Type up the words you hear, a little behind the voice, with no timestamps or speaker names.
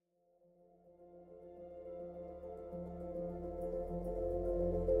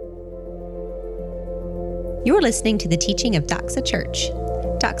You're listening to the teaching of Doxa Church.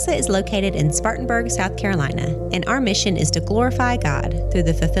 Doxa is located in Spartanburg, South Carolina, and our mission is to glorify God through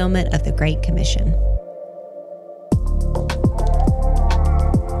the fulfillment of the Great Commission.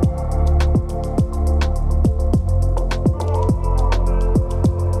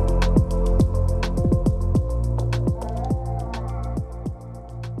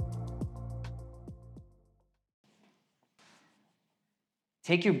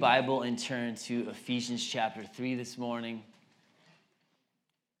 Take your Bible and turn to Ephesians chapter 3 this morning.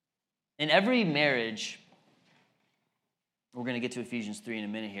 In every marriage, we're going to get to Ephesians 3 in a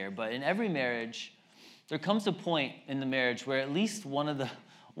minute here, but in every marriage, there comes a point in the marriage where at least one of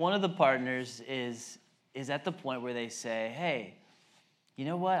the partners is at the point where they say, hey, you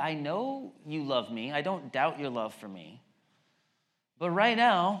know what? I know you love me. I don't doubt your love for me. But right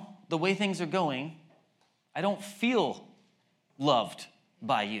now, the way things are going, I don't feel loved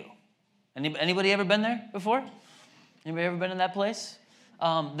by you. Anybody ever been there before? Anybody ever been in that place?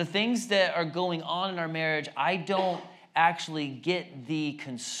 The things that are going on in our marriage, I don't actually get the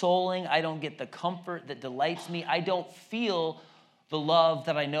consoling. I don't get the comfort that delights me. I don't feel the love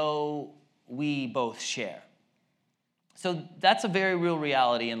that I know we both share. So that's a very real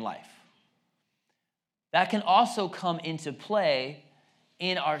reality in life. That can also come into play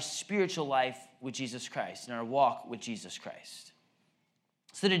in our spiritual life with Jesus Christ, in our walk with Jesus Christ.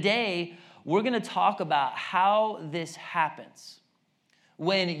 So today, we're going to talk about how this happens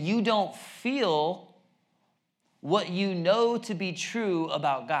when you don't feel what you know to be true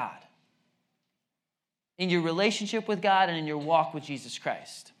about God in your relationship with God and in your walk with Jesus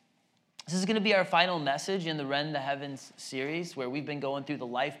Christ. This is going to be our final message in the Rend the Heavens series, where we've been going through the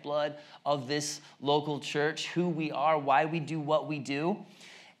lifeblood of this local church, who we are, why we do what we do.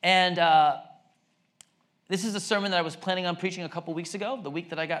 And this is a sermon that I was planning on preaching a couple weeks ago, the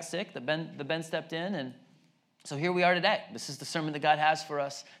week that I got sick, that Ben stepped in, and so here we are today. This is the sermon that God has for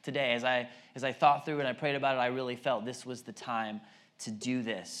us today. As I thought through and I prayed about it, I really felt this was the time to do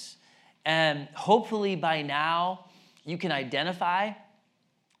this. And hopefully by now, you can identify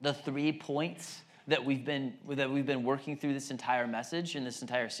the 3 points that we've been working through this entire message, in this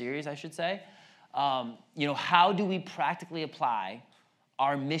entire series, I should say. How do we practically apply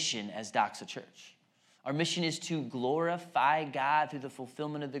our mission as Doxa Church? Our mission is to glorify God through the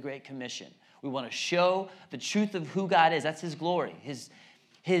fulfillment of the Great Commission. We want to show the truth of who God is. That's His glory,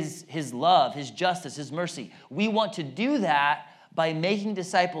 His love, His justice, His mercy. We want to do that by making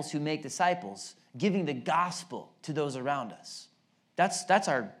disciples who make disciples, giving the gospel to those around us. That's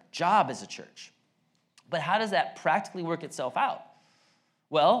our job as a church. But how does that practically work itself out?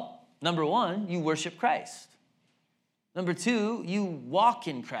 Well, number 1, you worship Christ. Number 2, you walk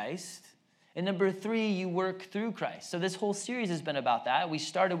in Christ. And number 3, you work through Christ. So this whole series has been about that. We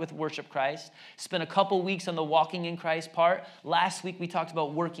started with worship Christ, spent a couple weeks on the walking in Christ part. Last week we talked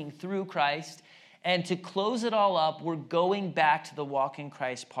about working through Christ. And to close it all up, we're going back to the walk in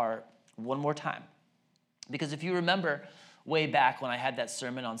Christ part one more time. Because if you remember way back when I had that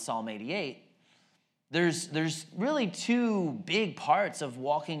sermon on Psalm 88, there's really 2 big parts of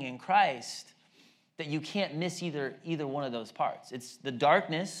walking in Christ that you can't miss either one of those parts. It's the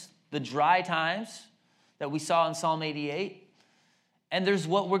darkness, the dry times that we saw in Psalm 88. And there's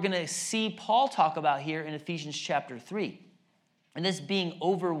what we're going to see Paul talk about here in Ephesians chapter 3. And this being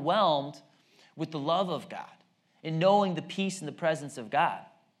overwhelmed with the love of God and knowing the peace and the presence of God.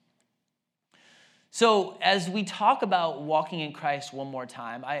 So as we talk about walking in Christ one more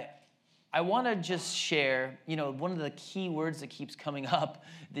time, I want to just share, one of the key words that keeps coming up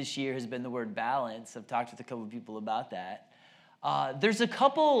this year has been the word balance. I've talked with a couple of people about that. There's a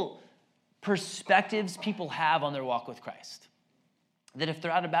couple perspectives people have on their walk with Christ that if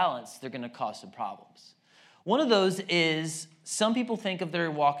they're out of balance, they're going to cause some problems. One of those is some people think of their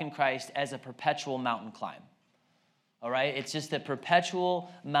walk in Christ as a perpetual mountain climb. All right? It's just a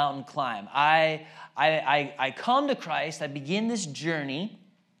perpetual mountain climb. I come to Christ, I begin this journey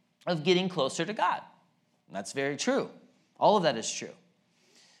of getting closer to God. And that's very true. All of that is true.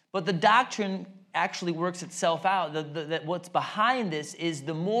 But the doctrine actually works itself out. That what's behind this is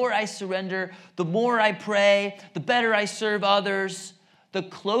the more I surrender, the more I pray, the better I serve others, the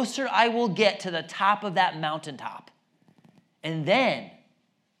closer I will get to the top of that mountaintop. And then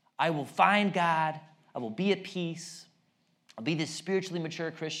I will find God, I will be at peace, I'll be this spiritually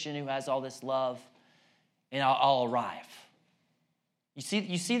mature Christian who has all this love, and I'll arrive.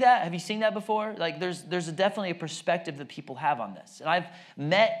 You see that? Have you seen that before? Like there's definitely a perspective that people have on this. And I've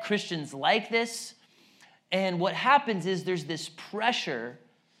met Christians like this, and what happens is there's this pressure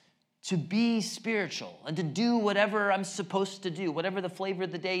to be spiritual and to do whatever I'm supposed to do, whatever the flavor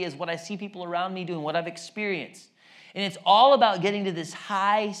of the day is, what I see people around me doing, what I've experienced. And it's all about getting to this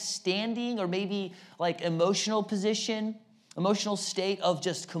high standing or maybe like emotional position, emotional state of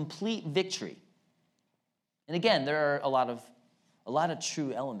just complete victory. And again, there are a lot of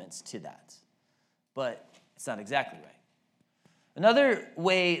true elements to that, but it's not exactly right. Another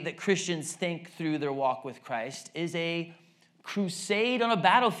way that Christians think through their walk with Christ is a crusade on a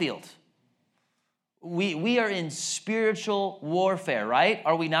battlefield. We are in spiritual warfare, right?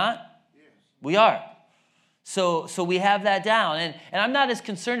 Are we not? Yes. We are. So we have that down. And I'm not as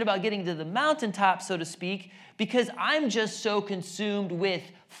concerned about getting to the mountaintop, so to speak, because I'm just so consumed with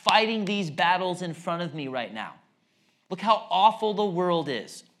fighting these battles in front of me right now. Look how awful the world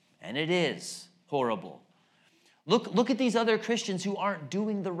is. And it is horrible. Look at these other Christians who aren't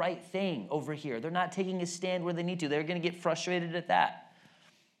doing the right thing over here. They're not taking a stand where they need to. They're going to get frustrated at that.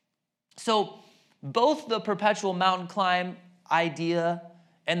 So both the perpetual mountain climb idea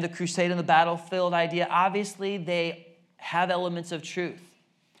and the crusade on the battlefield idea, obviously they have elements of truth.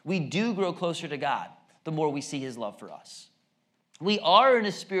 We do grow closer to God the more we see his love for us. We are in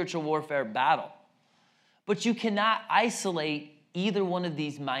a spiritual warfare battle, but you cannot isolate either one of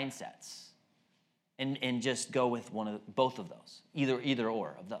these mindsets and just go with both of those, either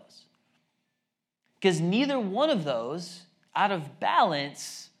or of those. Because neither one of those, out of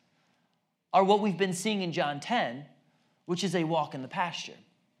balance, are what we've been seeing in John 10, which is a walk in the pasture.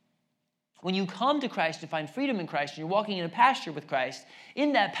 When you come to Christ and find freedom in Christ, and you're walking in a pasture with Christ,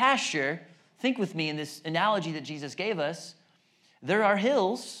 in that pasture, think with me in this analogy that Jesus gave us, there are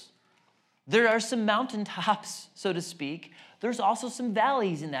hills, there are some mountaintops, so to speak. There's also some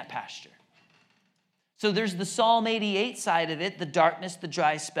valleys in that pasture. So there's the Psalm 88 side of it, the darkness, the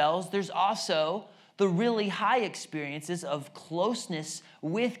dry spells. There's also the really high experiences of closeness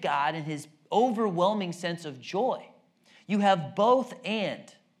with God and his overwhelming sense of joy. You have both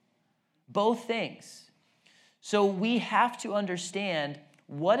things. So we have to understand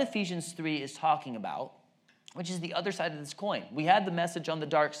what Ephesians 3 is talking about, which is the other side of this coin. We had the message on the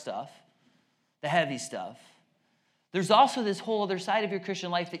dark stuff, the heavy stuff. There's also this whole other side of your Christian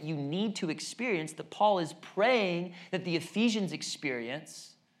life that you need to experience, that Paul is praying that the Ephesians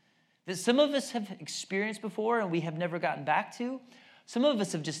experience, that some of us have experienced before and we have never gotten back to. Some of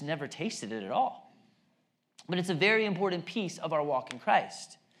us have just never tasted it at all. But it's a very important piece of our walk in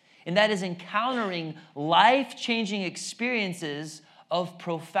Christ. And that is encountering life-changing experiences of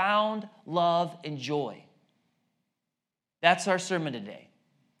profound love and joy. That's our sermon today.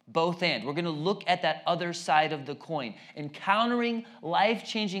 Both and. We're going to look at that other side of the coin. Encountering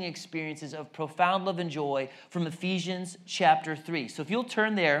life-changing experiences of profound love and joy from Ephesians chapter 3. So if you'll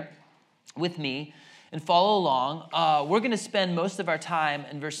turn there with me and follow along, we're going to spend most of our time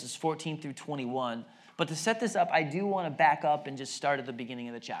in verses 14 through 21. But to set this up, I do want to back up and just start at the beginning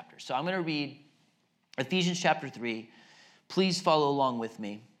of the chapter. So I'm going to read Ephesians chapter 3. Please follow along with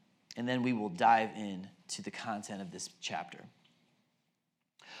me, and then we will dive in to the content of this chapter.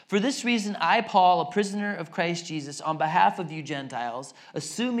 For this reason, I, Paul, a prisoner of Christ Jesus, on behalf of you Gentiles,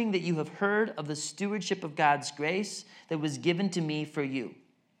 assuming that you have heard of the stewardship of God's grace that was given to me for you,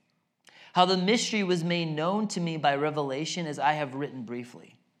 how the mystery was made known to me by revelation, as I have written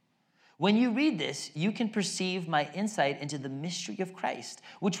briefly. When you read this, you can perceive my insight into the mystery of Christ,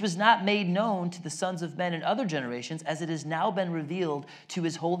 which was not made known to the sons of men in other generations, as it has now been revealed to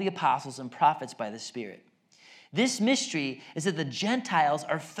his holy apostles and prophets by the Spirit. This mystery is that the Gentiles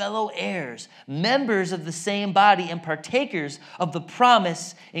are fellow heirs, members of the same body, and partakers of the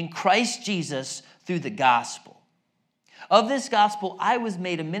promise in Christ Jesus through the gospel. Of this gospel, I was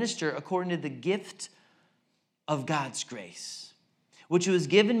made a minister according to the gift of God's grace, which was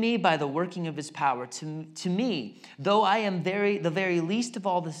given me by the working of his power. To me, though I am the very least of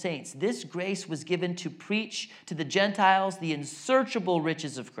all the saints, this grace was given to preach to the Gentiles the unsearchable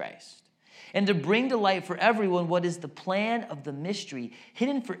riches of Christ, and to bring to light for everyone what is the plan of the mystery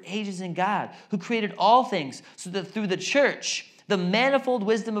hidden for ages in God, who created all things, so that through the church, the manifold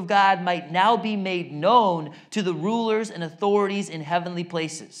wisdom of God might now be made known to the rulers and authorities in heavenly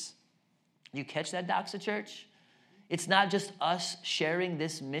places. You catch that, Doxa Church? It's not just us sharing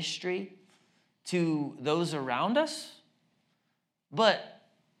this mystery to those around us, but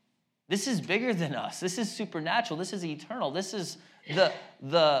this is bigger than us. This is supernatural. This is eternal. This is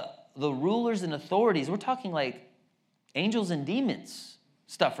the rulers and authorities. We're talking like angels and demons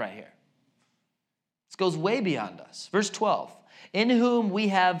stuff right here. This goes way beyond us. Verse 12, in whom we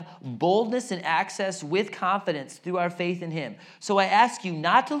have boldness and access with confidence through our faith in him. So I ask you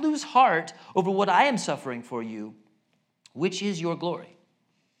not to lose heart over what I am suffering for you, which is your glory.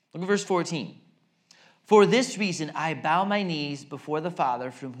 Look at verse 14. For this reason, I bow my knees before the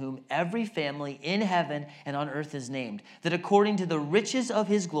Father, from whom every family in heaven and on earth is named, that according to the riches of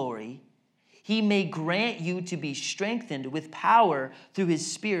his glory, he may grant you to be strengthened with power through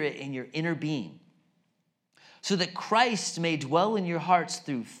his Spirit in your inner being, so that Christ may dwell in your hearts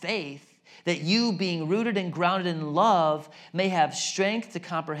through faith, that you, being rooted and grounded in love, may have strength to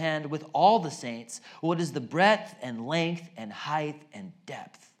comprehend with all the saints what is the breadth and length and height and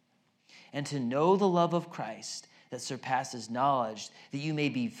depth, and to know the love of Christ that surpasses knowledge, that you may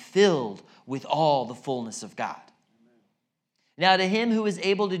be filled with all the fullness of God. Now to him who is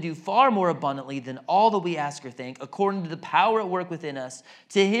able to do far more abundantly than all that we ask or think, according to the power at work within us,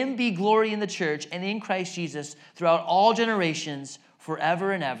 to him be glory in the church and in Christ Jesus throughout all generations,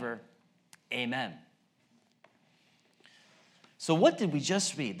 forever and ever. Amen. So what did we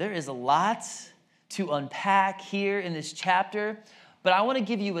just read? There is a lot to unpack here in this chapter, but I want to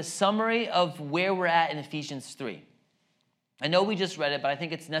give you a summary of where we're at in Ephesians 3. I know we just read it, but I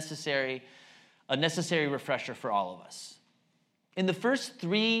think it's a necessary refresher for all of us. In the first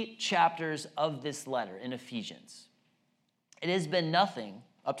 3 chapters of this letter in Ephesians, it has been nothing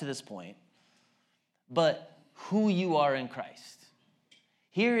up to this point but who you are in Christ.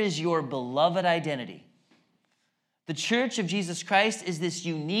 Here is your beloved identity. The church of Jesus Christ is this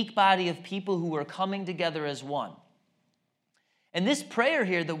unique body of people who are coming together as one. And this prayer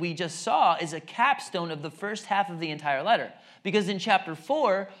here that we just saw is a capstone of the first half of the entire letter. Because in chapter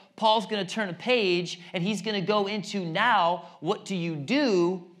 4, Paul's going to turn a page and he's going to go into now, what do you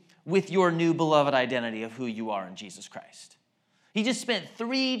do with your new beloved identity of who you are in Jesus Christ? He just spent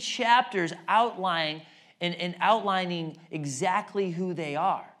 3 chapters outlining exactly who they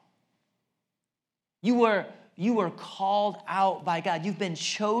are. You were called out by God. You've been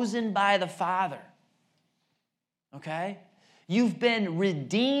chosen by the Father. Okay? You've been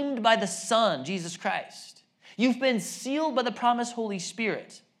redeemed by the Son, Jesus Christ. You've been sealed by the promised Holy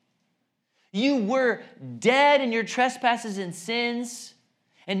Spirit. You were dead in your trespasses and sins,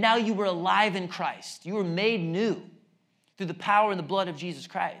 and now you were alive in Christ. You were made new through the power and the blood of Jesus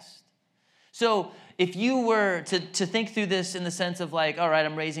Christ. So if you were to think through this in the sense of like, all right,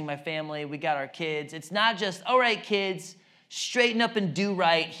 I'm raising my family, we got our kids. It's not just, all right, kids, straighten up and do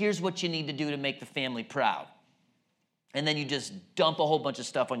right. Here's what you need to do to make the family proud. And then you just dump a whole bunch of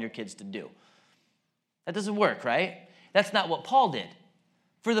stuff on your kids to do. That doesn't work, right? That's not what Paul did.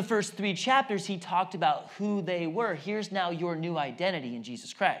 For the first 3 chapters, he talked about who they were. Here's now your new identity in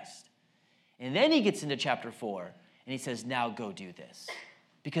Jesus Christ. And then he gets into chapter 4, and he says, now go do this.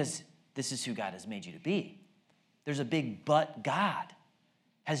 Because this is who God has made you to be. There's a big but. God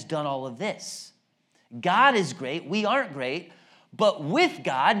has done all of this. God is great. We aren't great. But with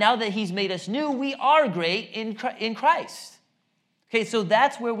God, now that he's made us new, we are great in Christ. Okay, so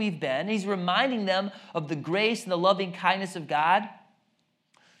that's where we've been. He's reminding them of the grace and the loving kindness of God.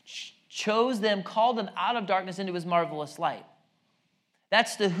 Chose them, called them out of darkness into his marvelous light.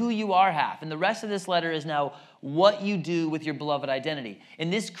 That's the who you are half. And the rest of this letter is now what you do with your beloved identity.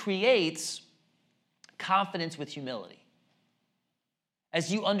 And this creates confidence with humility.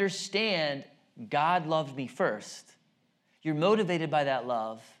 As you understand, God loved me first. You're motivated by that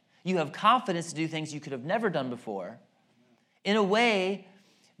love. You have confidence to do things you could have never done before in a way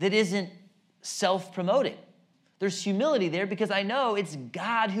that isn't self-promoting. There's humility there because I know it's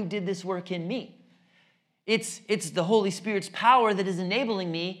God who did this work in me. It's the Holy Spirit's power that is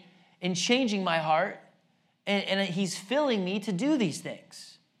enabling me and changing my heart, and he's filling me to do these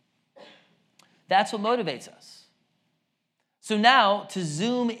things. That's what motivates us. So now, to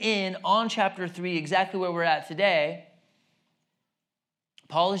zoom in on chapter 3, exactly where we're at today,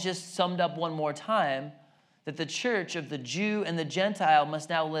 Paul has just summed up one more time that the church of the Jew and the Gentile must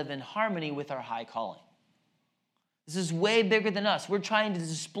now live in harmony with our high calling. This is way bigger than us. We're trying to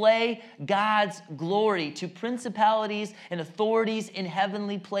display God's glory to principalities and authorities in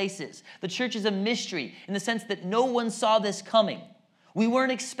heavenly places. The church is a mystery in the sense that no one saw this coming. We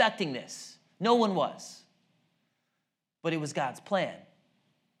weren't expecting this. No one was. But it was God's plan.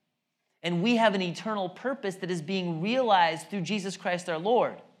 And we have an eternal purpose that is being realized through Jesus Christ our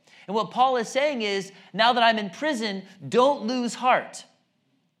Lord. And what Paul is saying is, now that I'm in prison, don't lose heart.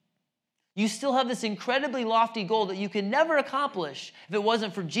 You still have this incredibly lofty goal that you can never accomplish if it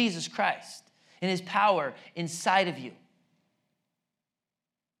wasn't for Jesus Christ and his power inside of you.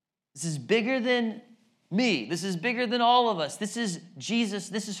 This is bigger than me. This is bigger than all of us. This is Jesus.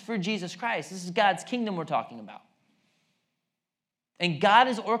 This is for Jesus Christ. This is God's kingdom we're talking about. And God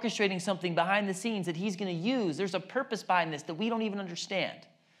is orchestrating something behind the scenes that he's going to use. There's a purpose behind this that we don't even understand.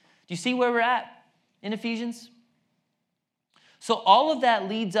 Do you see where we're at in Ephesians? So all of that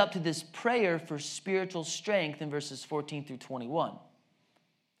leads up to this prayer for spiritual strength in verses 14 through 21.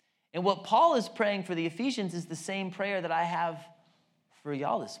 And what Paul is praying for the Ephesians is the same prayer that I have for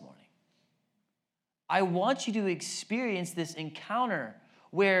y'all this morning. I want you to experience this encounter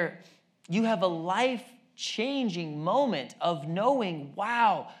where you have a life-changing moment of knowing,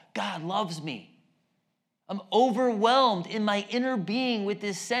 wow, God loves me. I'm overwhelmed in my inner being with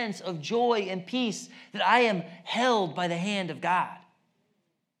this sense of joy and peace that I am held by the hand of God.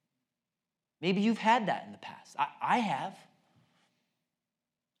 Maybe you've had that in the past. I have.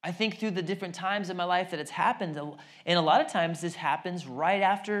 I think through the different times in my life that it's happened, and a lot of times this happens right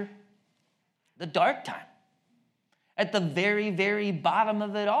after the dark time. At the very, very bottom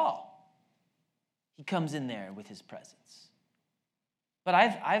of it all, he comes in there with his presence. But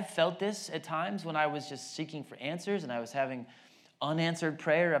I've felt this at times when I was just seeking for answers and I was having unanswered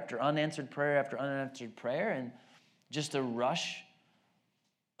prayer after unanswered prayer after unanswered prayer, and just a rush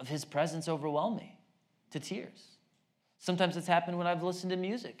of his presence overwhelmed me to tears. Sometimes it's happened when I've listened to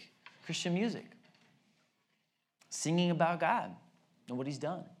music, Christian music, singing about God and what he's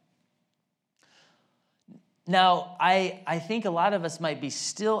done. Now, I think a lot of us might be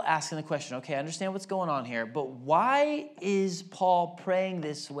still asking the question, okay, I understand what's going on here, but why is Paul praying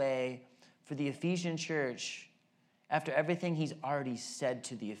this way for the Ephesian church after everything he's already said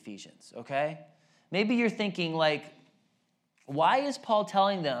to the Ephesians, okay? Maybe you're thinking, like, why is Paul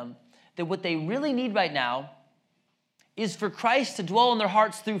telling them that what they really need right now is for Christ to dwell in their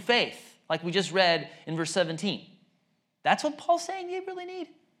hearts through faith, like we just read in verse 17? That's what Paul's saying they really need.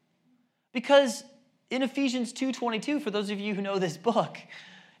 Because in Ephesians 2:22, for those of you who know this book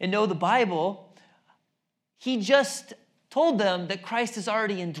and know the Bible, he just told them that Christ is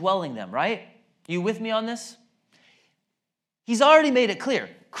already indwelling them, right? You with me on this? He's already made it clear.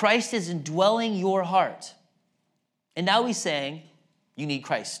 Christ is indwelling your heart. And now he's saying, you need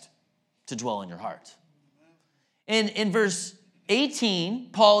Christ to dwell in your heart. And in verse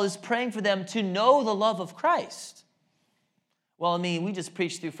 18, Paul is praying for them to know the love of Christ. Well, I mean, we just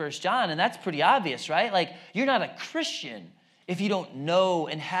preached through 1 John, and that's pretty obvious, right? Like, you're not a Christian if you don't know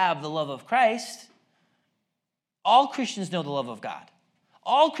and have the love of Christ. All Christians know the love of God.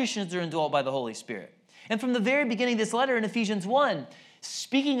 All Christians are indwelt by the Holy Spirit. And from the very beginning of this letter in Ephesians 1,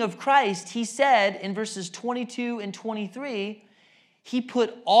 speaking of Christ, he said in verses 22 and 23, he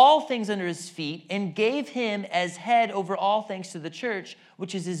put all things under his feet and gave him as head over all things to the church,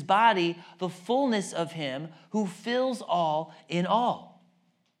 which is his body, the fullness of him who fills all in all.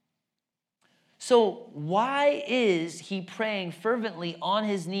 So why is he praying fervently on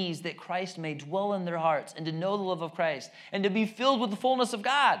his knees that Christ may dwell in their hearts and to know the love of Christ and to be filled with the fullness of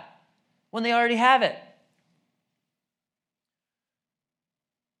God when they already have it?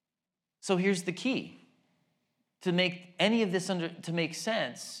 So here's the key. To make any of this to make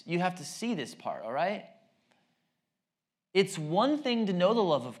sense, you have to see this part, all right? It's one thing to know the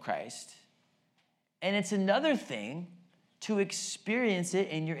love of Christ, and it's another thing to experience it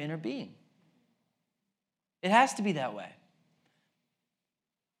in your inner being. It has to be that way.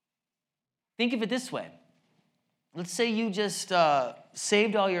 Think of it this way. Let's say you just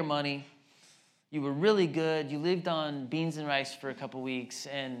saved all your money. You were really good. You lived on beans and rice for a couple weeks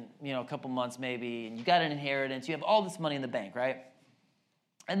and, a couple months maybe, and you got an inheritance. You have all this money in the bank, right?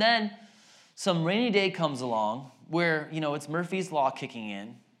 And then some rainy day comes along where, it's Murphy's Law kicking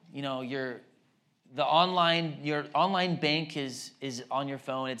in. Your online bank is on your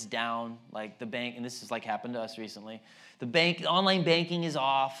phone. It's down, like the bank, and this has happened to us recently. The online banking is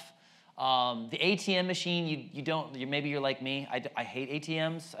off. The ATM machine, maybe you're like me. I hate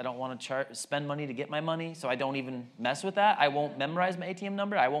ATMs. I don't want to spend money to get my money, so I don't even mess with that. I won't memorize my ATM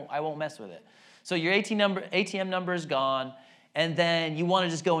number. I won't mess with it. So your ATM number is gone, and then you want to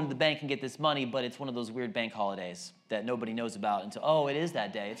just go into the bank and get this money, but it's one of those weird bank holidays that nobody knows about until, it is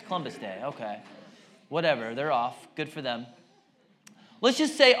that day. It's Columbus Day. Okay. Whatever. They're off. Good for them. Let's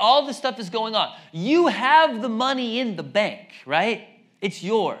just say all this stuff is going on. You have the money in the bank, right? It's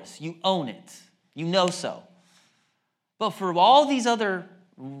yours. You own it. You know so. But for all these other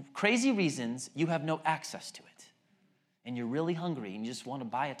crazy reasons, you have no access to it. And you're really hungry and you just want to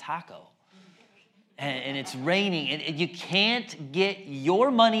buy a taco. And it's raining and you can't get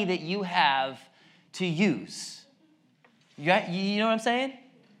your money that you have to use. You know what I'm saying?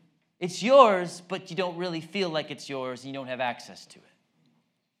 It's yours, but you don't really feel like it's yours and you don't have access to it.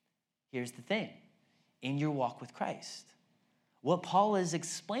 Here's the thing. In your walk with Christ, what Paul is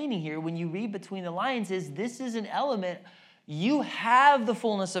explaining here when you read between the lines is this is an element. You have the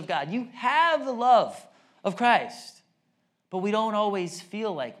fullness of God. You have the love of Christ. But we don't always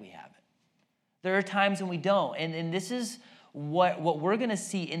feel like we have it. There are times when we don't. And this is what we're going to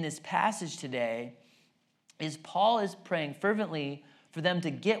see in this passage today is Paul is praying fervently for them to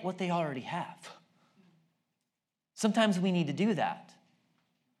get what they already have. Sometimes we need to do that.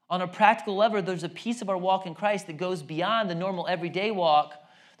 On a practical level, there's a piece of our walk in Christ that goes beyond the normal everyday walk.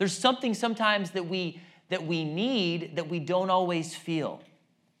 There's something sometimes that we need that we don't always feel.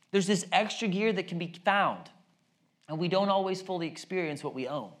 There's this extra gear that can be found, and we don't always fully experience what we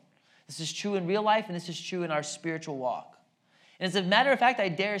own. This is true in real life, and this is true in our spiritual walk. And as a matter of fact, I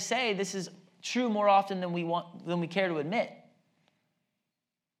dare say this is true more often than we care to admit.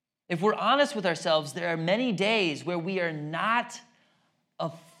 If we're honest with ourselves, there are many days where we are not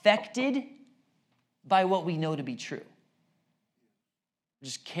affected by what we know to be true.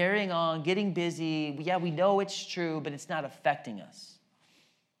 Just carrying on, getting busy. Yeah, we know it's true, but it's not affecting us.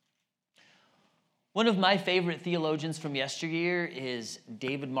 One of my favorite theologians from yesteryear is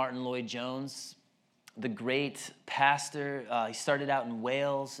David Martin Lloyd-Jones, the great pastor. He started out in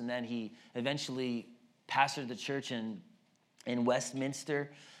Wales, and then he eventually pastored the church in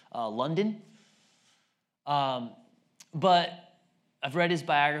Westminster, London. But I've read his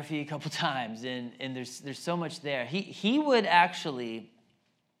biography a couple times, and there's so much there. He would actually,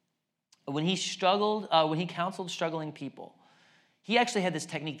 when he counseled struggling people, he actually had this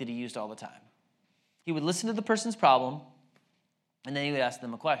technique that he used all the time. He would listen to the person's problem, and then he would ask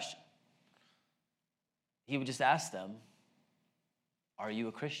them a question. He would just ask them, "Are you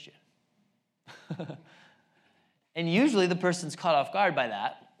a Christian?" And usually the person's caught off guard by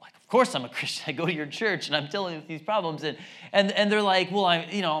that. Like, of course I'm a Christian. I go to your church, and I'm dealing with these problems. And they're like, well,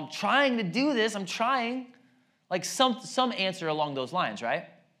 I'm trying to do this. I'm trying. Like some answer along those lines, right?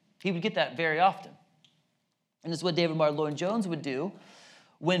 He would get that very often. And this is what David Martin Lloyd-Jones would do.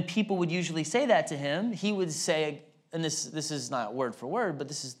 When people would usually say that to him, he would say, and this is not word for word, but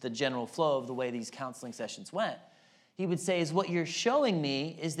this is the general flow of the way these counseling sessions went. He would say, is what you're showing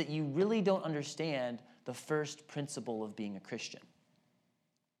me is that you really don't understand the first principle of being a Christian.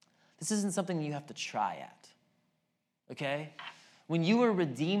 This isn't something you have to try at, okay? When you were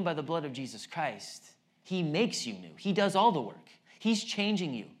redeemed by the blood of Jesus Christ, he makes you new. He does all the work. He's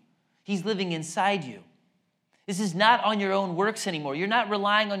changing you. He's living inside you. This is not on your own works anymore. You're not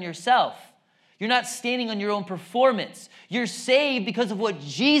relying on yourself. You're not standing on your own performance. You're saved because of what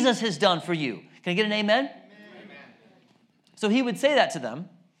Jesus has done for you. Can I get an amen? Amen. So he would say that to them,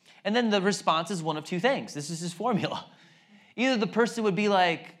 and then the response is one of two things. This is his formula. Either the person would be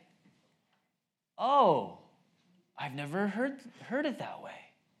like, oh, I've never heard it that way.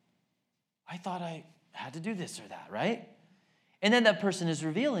 I thought I had to do this or that, right? And then that person is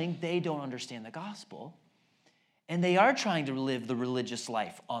revealing they don't understand the gospel, and they are trying to live the religious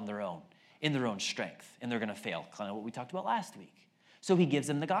life on their own, in their own strength, and they're going to fail, kind of what we talked about last week. So he gives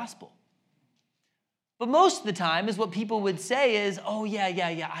them the gospel. But most of the time is what people would say is, oh,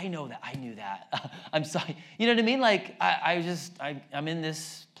 yeah, I know that. I knew that. I'm sorry. You know what I mean? Like, I'm in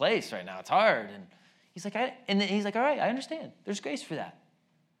this place right now. It's hard. And he's like, all right, I understand. There's grace for that.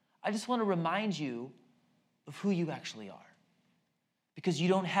 I just want to remind you of who you actually are. Because you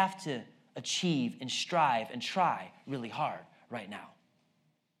don't have to achieve and strive and try really hard right now.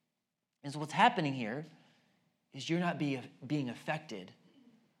 And so what's happening here is you're not being affected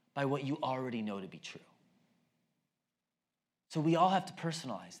by what you already know to be true. So we all have to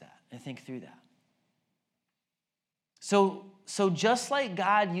personalize that and think through that. So just like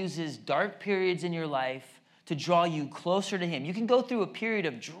God uses dark periods in your life to draw you closer to him, you can go through a period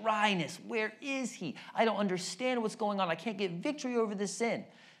of dryness. Where is he? I don't understand what's going on. I can't get victory over this sin.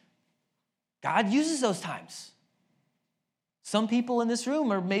 God uses those times. Some people in this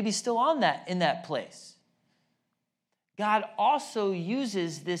room are maybe still in that place. God also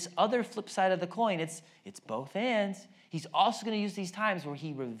uses this other flip side of the coin. It's both ends. He's also going to use these times where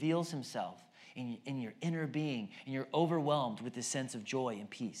he reveals himself in your inner being, and you're overwhelmed with this sense of joy and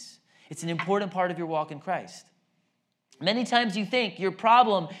peace. It's an important part of your walk in Christ. Many times you think your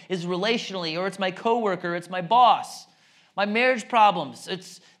problem is relationally, or it's my coworker, it's my boss, my marriage problems.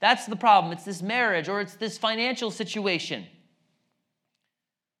 That's the problem. It's this marriage, or it's this financial situation.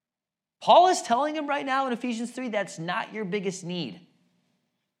 Paul is telling him right now in Ephesians 3, that's not your biggest need.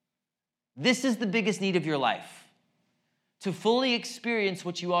 This is the biggest need of your life, to fully experience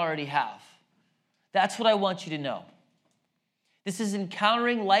what you already have. That's what I want you to know. This is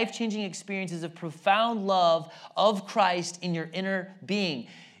encountering life-changing experiences of profound love of Christ in your inner being.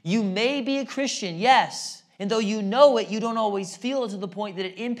 You may be a Christian, yes, and though you know it, you don't always feel it to the point that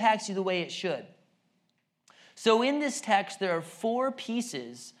it impacts you the way it should. So in this text, there are 4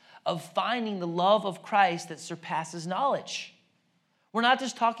 pieces of finding the love of Christ that surpasses knowledge. We're not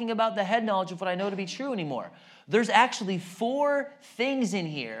just talking about the head knowledge of what I know to be true anymore. there's actually 4 things in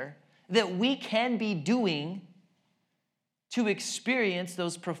here that we can be doing to experience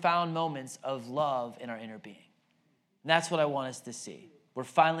those profound moments of love in our inner being. And that's what I want us to see. We're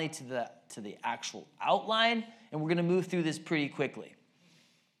finally to the actual outline, and we're going to move through this pretty quickly.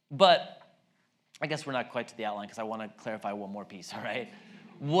 But I guess we're not quite to the outline because I want to clarify one more piece, all right?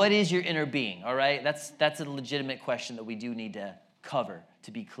 What is your inner being, all right? That's a legitimate question that we do need to cover,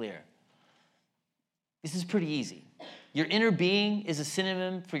 to be clear. This is pretty easy. Your inner being is a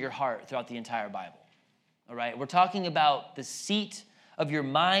synonym for your heart throughout the entire Bible. All right, we're talking about the seat of your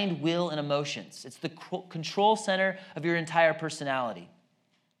mind, will, and emotions. It's the control center of your entire personality.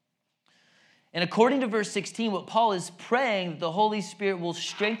 And according to verse 16, what Paul is praying that the Holy Spirit will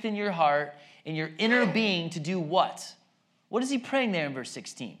strengthen your heart and your inner being to do what? What is he praying there in verse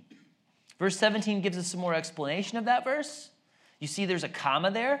 16? Verse 17 gives us some more explanation of that verse. You see there's a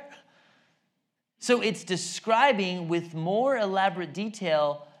comma there. So it's describing with more elaborate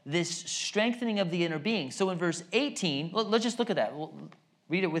detail this strengthening of the inner being. So in verse 18, let's just look at that.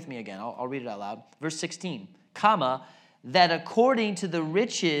 Read it with me again. I'll read it out loud. Verse 16, comma, that according to the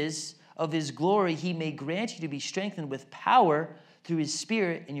riches of his glory, he may grant you to be strengthened with power through his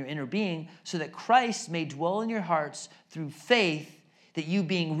Spirit in your inner being, so that Christ may dwell in your hearts through faith, that you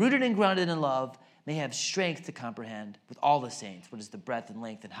being rooted and grounded in love may have strength to comprehend with all the saints what is the breadth and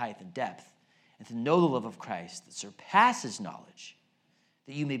length and height and depth, and to know the love of Christ that surpasses knowledge,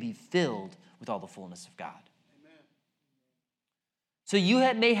 that you may be filled with all the fullness of God. Amen. So you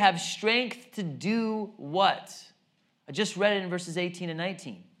may have strength to do what? I just read it in verses 18 and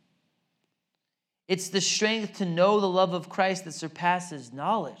 19. It's the strength to know the love of Christ that surpasses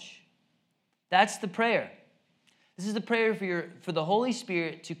knowledge. That's the prayer. This is the prayer for the Holy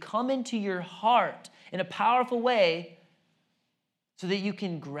Spirit to come into your heart in a powerful way so that you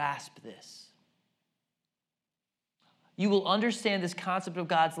can grasp this. You will understand this concept of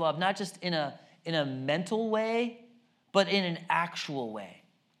God's love, not just in a mental way, but in an actual way.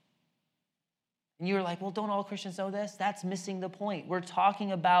 And you're like, well, don't all Christians know this? That's missing the point. We're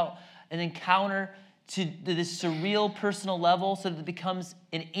talking about an encounter to this surreal personal level so that it becomes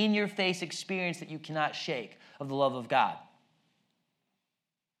an in-your-face experience that you cannot shake of the love of God.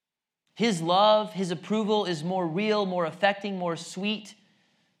 His love, his approval is more real, more affecting, more sweet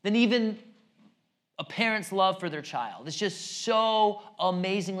than even a parent's love for their child. It's just so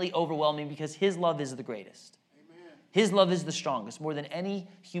amazingly overwhelming because his love is the greatest. Amen. His love is the strongest, more than any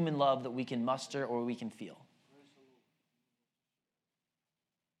human love that we can muster or we can feel.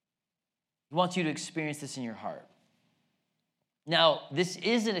 He wants you to experience this in your heart. Now, this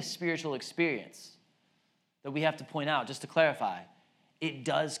isn't a spiritual experience that we have to point out, just to clarify. It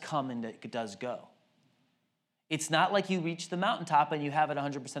does come and it does go. It's not like you reach the mountaintop and you have it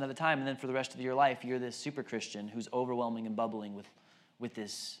 100% of the time, and then for the rest of your life, you're this super Christian who's overwhelming and bubbling with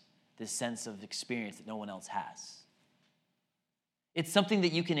this sense of experience that no one else has. It's something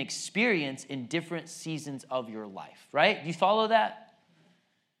that you can experience in different seasons of your life, right? Do you follow that?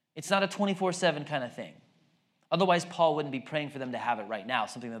 It's not a 24/7 kind of thing. Otherwise, Paul wouldn't be praying for them to have it right now,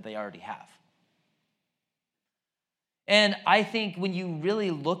 something that they already have. And I think when you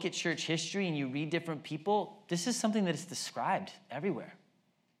really look at church history and you read different people, this is something that is described everywhere.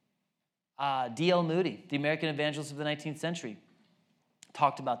 D.L. Moody, the American evangelist of the 19th century,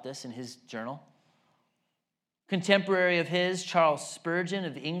 talked about this in his journal. Contemporary of his, Charles Spurgeon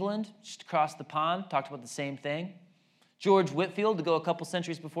of England, just across the pond, talked about the same thing. George Whitefield, to go a couple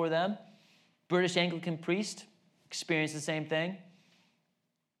centuries before them, British Anglican priest, experienced the same thing.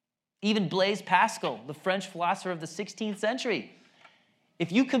 Even Blaise Pascal, the French philosopher of the 16th century.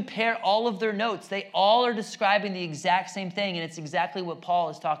 If you compare all of their notes, they all are describing the exact same thing, and it's exactly what Paul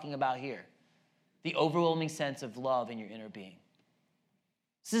is talking about here. The overwhelming sense of love in your inner being.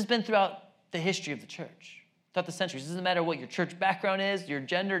 This has been throughout the history of the church, throughout the centuries. It doesn't matter what your church background is, your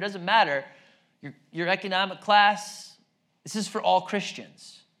gender, it doesn't matter. Your economic class, this is for all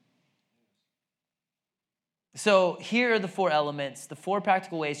Christians. So here are the 4 elements, the 4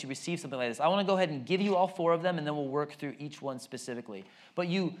 practical ways you receive something like this. I want to go ahead and give you all 4 of them, and then we'll work through each one specifically. But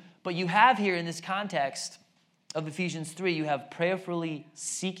you have here in this context of Ephesians 3, you have prayerfully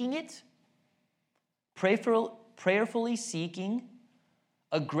seeking it, prayerfully seeking,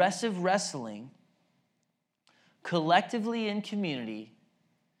 aggressive wrestling, collectively in community,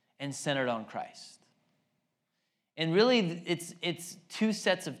 and centered on Christ. And really, it's 2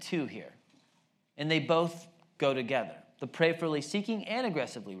 sets of 2 here, and they both go together. The prayerfully seeking and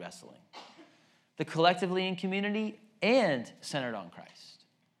aggressively wrestling. The collectively in community and centered on Christ.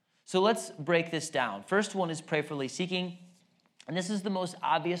 So let's break this down. First one is prayerfully seeking, and this is the most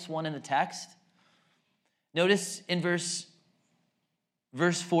obvious one in the text. Notice in verse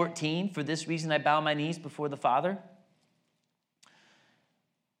 14, for this reason I bow my knees before the Father.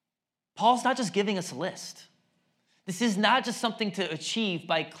 Paul's not just giving us a list. This is not just something to achieve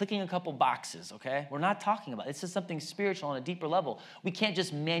by clicking a couple boxes, okay? We're not talking about it. This is something spiritual on a deeper level. We can't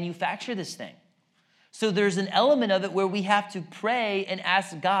just manufacture this thing. So there's an element of it where we have to pray and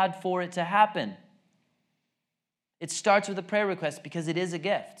ask God for it to happen. It starts with a prayer request because it is a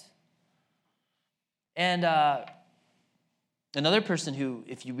gift. And another person who,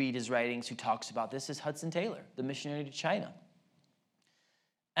 if you read his writings, who talks about this is Hudson Taylor, the missionary to China.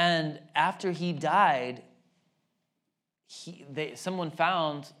 And after he died, someone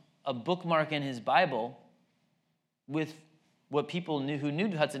found a bookmark in his Bible with what people who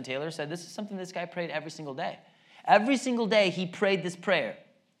knew Hudson Taylor said, this is something this guy prayed every single day. Every single day he prayed this prayer.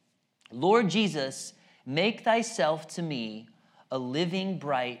 Lord Jesus, make thyself to me a living,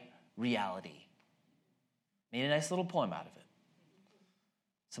 bright reality. Made a nice little poem out of it.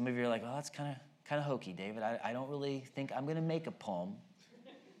 Some of you are like, well, that's kind of hokey, David. I don't really think I'm going to make a poem.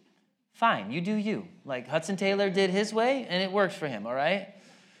 Fine, you do you. Like Hudson Taylor did his way, and it worked for him, all right?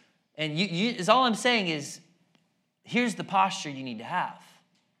 And is all I'm saying is, here's the posture you need to have.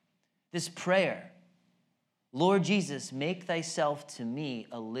 This prayer, Lord Jesus, make thyself to me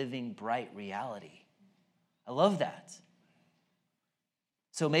a living, bright reality. I love that.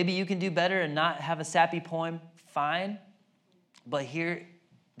 So maybe you can do better and not have a sappy poem, fine. But here,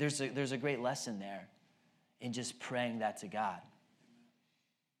 there's a great lesson there in just praying that to God.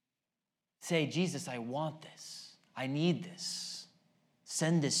 Say, Jesus, I want this. I need this.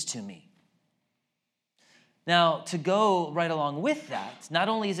 Send this to me. Now, to go right along with that, not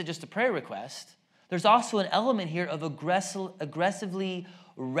only is it just a prayer request, there's also an element here of aggressively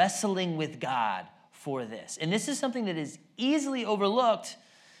wrestling with God for this. And this is something that is easily overlooked,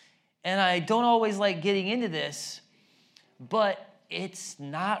 and I don't always like getting into this, but it's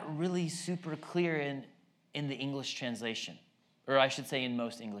not really super clear in the English translation, or I should say in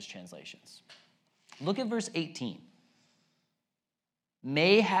most English translations. Look at verse 18.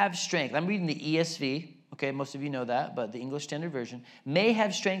 May have strength. I'm reading the ESV. Okay, most of you know that, but the English Standard Version. May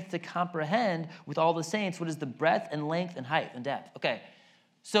have strength to comprehend with all the saints what is the breadth and length and height and depth. Okay,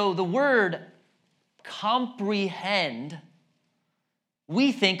 so the word comprehend,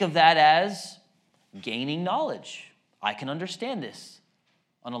 we think of that as gaining knowledge. I can understand this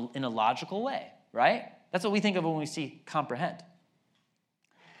in a logical way, right? That's what we think of when we see comprehend.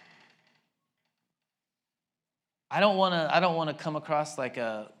 I don't want to come across like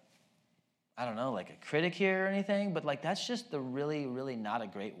a critic here or anything, but like that's just the really, really not a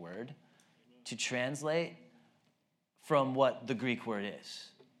great word to translate from what the Greek word is.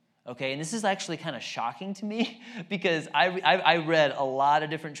 Okay, and this is actually kind of shocking to me because I read a lot of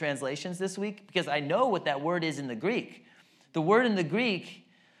different translations this week because I know what that word is in the Greek. The word in the Greek,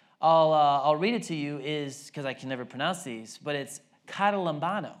 I'll read it to you, is, because I can never pronounce these, but it's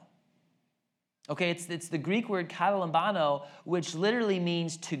katalambano. Okay, it's the Greek word katalambano, which literally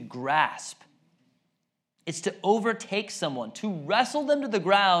means to grasp. It's to overtake someone, to wrestle them to the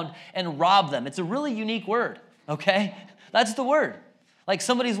ground and rob them. It's a really unique word, okay? That's the word. Like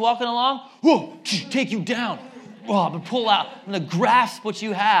somebody's walking along, whoa, take you down. Oh, I'm going to pull out. I'm going to grasp what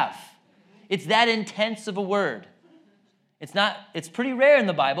you have. It's that intense of a word. It's pretty rare in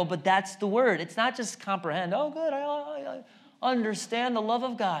the Bible, but that's the word. It's not just comprehend. Oh, good, I understand the love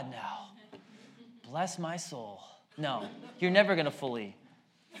of God now. Bless my soul. No, you're never going to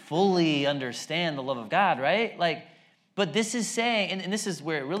fully understand the love of God, right? But this is saying, and this is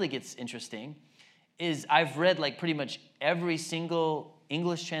where it really gets interesting, is I've read like pretty much every single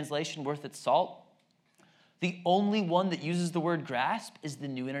English translation worth its salt. The only one that uses the word grasp is the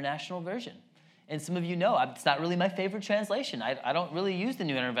New International Version. And some of you know, it's not really my favorite translation. I don't really use the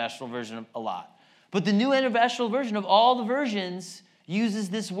New International Version a lot. But the New International Version of all the versions uses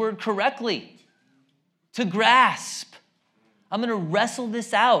this word correctly. To grasp. I'm going to wrestle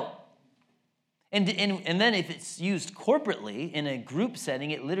this out. And then if it's used corporately in a group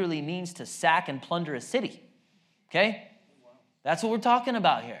setting, it literally means to sack and plunder a city. Okay? That's what we're talking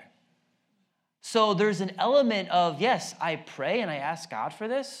about here. So there's an element of, yes, I pray and I ask God for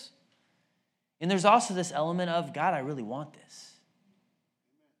this. And there's also this element of, God, I really want this.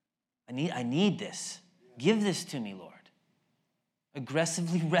 I need this. Give this to me, Lord.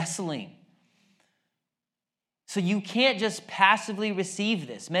 Aggressively wrestling. So you can't just passively receive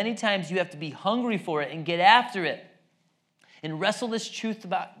this. Many times you have to be hungry for it and get after it and wrestle this truth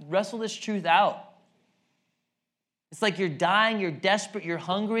out. It's like you're dying, you're desperate, you're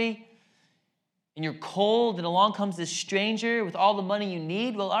hungry, and you're cold, and along comes this stranger with all the money you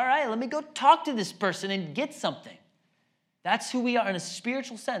need, well, all right, let me go talk to this person and get something. That's who we are in a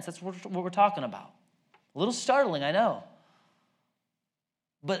spiritual sense. That's what we're talking about. A little startling, I know.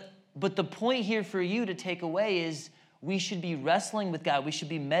 But the point here for you to take away is we should be wrestling with God. We should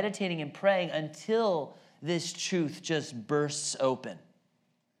be meditating and praying until this truth just bursts open.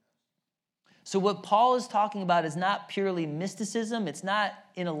 So what Paul is talking about is not purely mysticism. It's not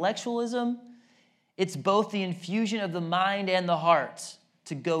intellectualism. It's both the infusion of the mind and the heart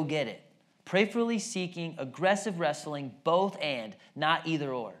to go get it. Prayerfully seeking, aggressive wrestling, both and, not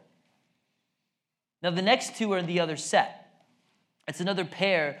either or. Now the next two are in the other set. It's another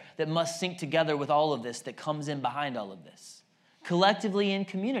pair that must sync together with all of this that comes in behind all of this. Collectively in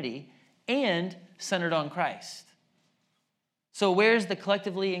community and centered on Christ. So where's the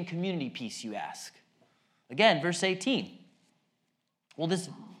collectively in community piece, you ask? Again, verse 18. Well,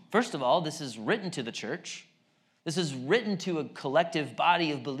 first of all, this is written to the church. This is written to a collective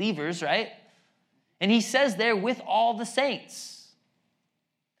body of believers, right? And he says there, with all the saints.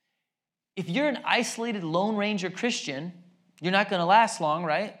 If you're an isolated Lone Ranger Christian, you're not going to last long,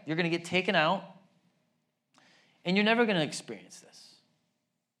 right? You're going to get taken out, and you're never going to experience this.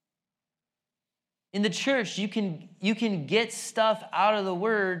 In the church, you can get stuff out of the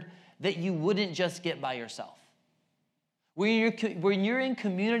Word that you wouldn't just get by yourself. When you're in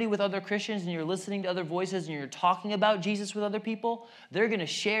community with other Christians and you're listening to other voices and you're talking about Jesus with other people, they're going to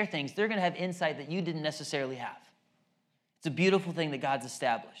share things. They're going to have insight that you didn't necessarily have. It's a beautiful thing that God's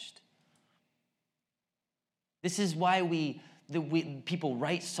established. This is why people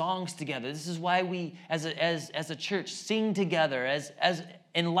write songs together. This is why we, as a church, sing together. As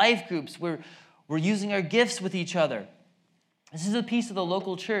in life groups, we're using our gifts with each other. This is a piece of the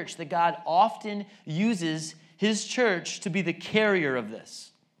local church that God often uses his church to be the carrier of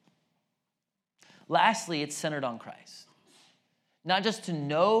this. Lastly, it's centered on Christ. Not just to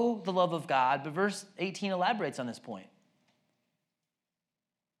know the love of God, but verse 18 elaborates on this point.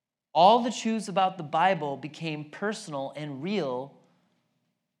 All the truths about the Bible became personal and real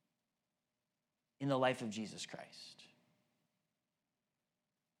in the life of Jesus Christ.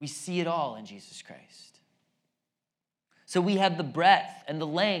 We see it all in Jesus Christ. So we have the breadth and the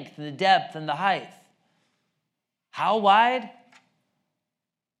length and the depth and the height. How wide?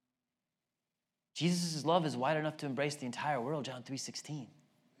 Jesus' love is wide enough to embrace the entire world, John 3:16.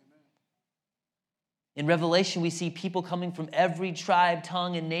 In Revelation, we see people coming from every tribe,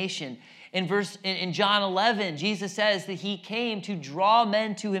 tongue, and nation. In John 11, Jesus says that he came to draw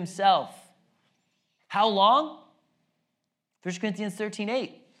men to himself. How long? 1 Corinthians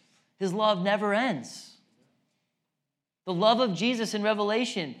 13:8. His love never ends. The love of Jesus in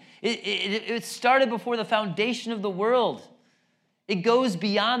Revelation, it started before the foundation of the world. It goes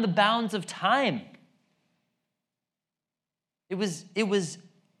beyond the bounds of time. It was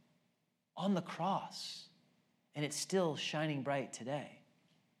on the cross, and it's still shining bright today.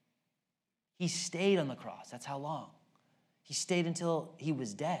 He stayed on the cross. That's how long. He stayed until he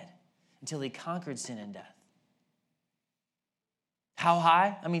was dead, until he conquered sin and death. How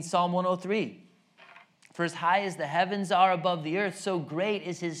high? Psalm 103. For as high as the heavens are above the earth, so great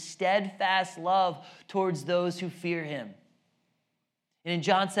is his steadfast love towards those who fear him. And in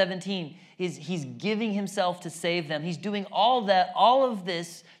John 17, he's giving himself to save them. He's doing all of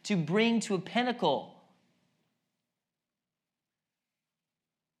this to bring to a pinnacle.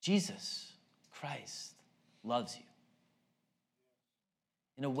 Jesus Christ loves you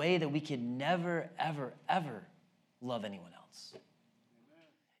in a way that we could never, ever, ever love anyone else.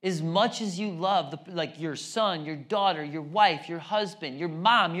 As much as you love your son, your daughter, your wife, your husband, your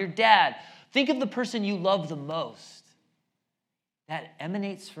mom, your dad, think of the person you love the most. That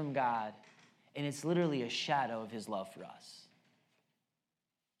emanates from God, and it's literally a shadow of his love for us.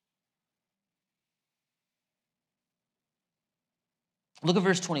 Look at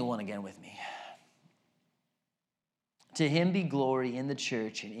verse 21 again with me. To him be glory in the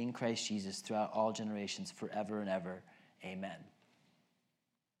church and in Christ Jesus throughout all generations, forever and ever. Amen.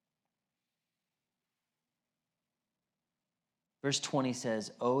 Verse 20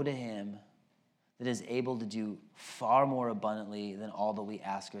 says, "O to him that is able to do far more abundantly than all that we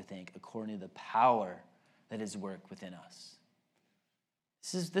ask or think, according to the power that is worked within us."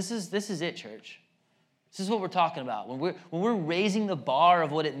 This is it, church. This is what we're talking about. When we're raising the bar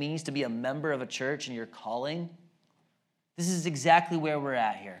of what it means to be a member of a church and your calling, this is exactly where we're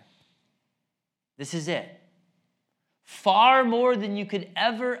at here. This is it. Far more than you could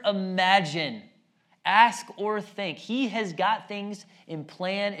ever imagine, ask, or think. He has got things in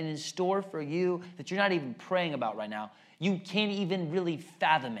plan and in store for you that you're not even praying about right now. You can't even really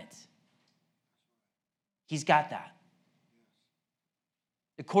fathom it. He's got that.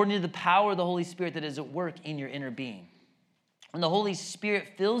 According to the power of the Holy Spirit that is at work in your inner being. When the Holy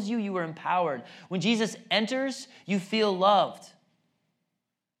Spirit fills you, you are empowered. When Jesus enters, you feel loved.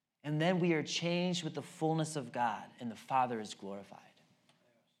 And then we are changed with the fullness of God, and the Father is glorified.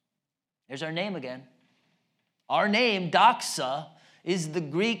 There's our name again. Our name, doxa, is the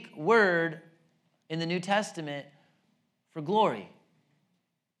Greek word in the New Testament for glory.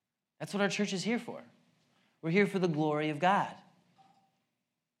 That's what our church is here for. We're here for the glory of God.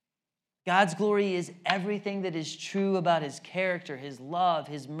 God's glory is everything that is true about his character, his love,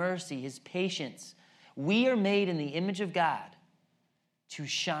 his mercy, his patience. We are made in the image of God to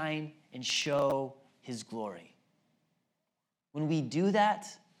shine and show his glory. When we do that,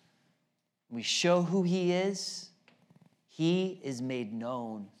 we show who he is made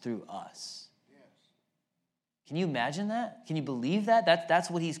known through us. Yes. Can you imagine that? Can you believe that?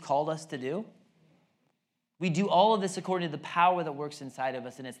 That's what he's called us to do. We do all of this according to the power that works inside of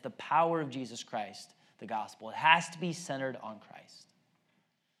us, and it's the power of Jesus Christ, the gospel. It has to be centered on Christ.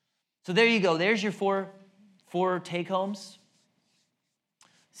 So there you go. There's your four take-homes.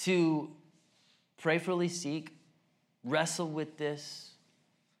 To prayerfully seek, wrestle with this,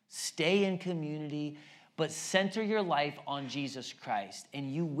 stay in community, but center your life on Jesus Christ,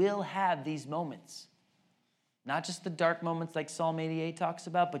 and you will have these moments. Not just the dark moments like Psalm 88 talks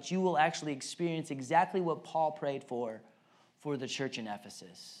about, but you will actually experience exactly what Paul prayed for the church in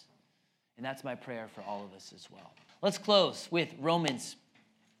Ephesus. And that's my prayer for all of us as well. Let's close with Romans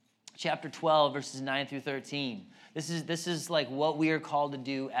chapter 12, verses 9 through 13. This is like what we are called to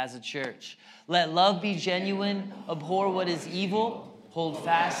do as a church. Let love be genuine, abhor what is evil, hold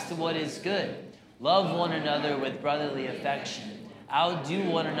fast to what is good. Love one another with brotherly affection. Outdo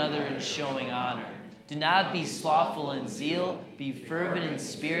one another in showing honor. Do not be slothful in zeal. Be fervent in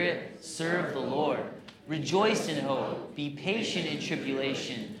spirit. Serve the Lord. Rejoice in hope. Be patient in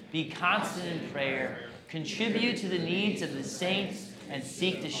tribulation. Be constant in prayer. Contribute to the needs of the saints and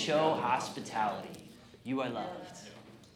seek to show hospitality. You are loved.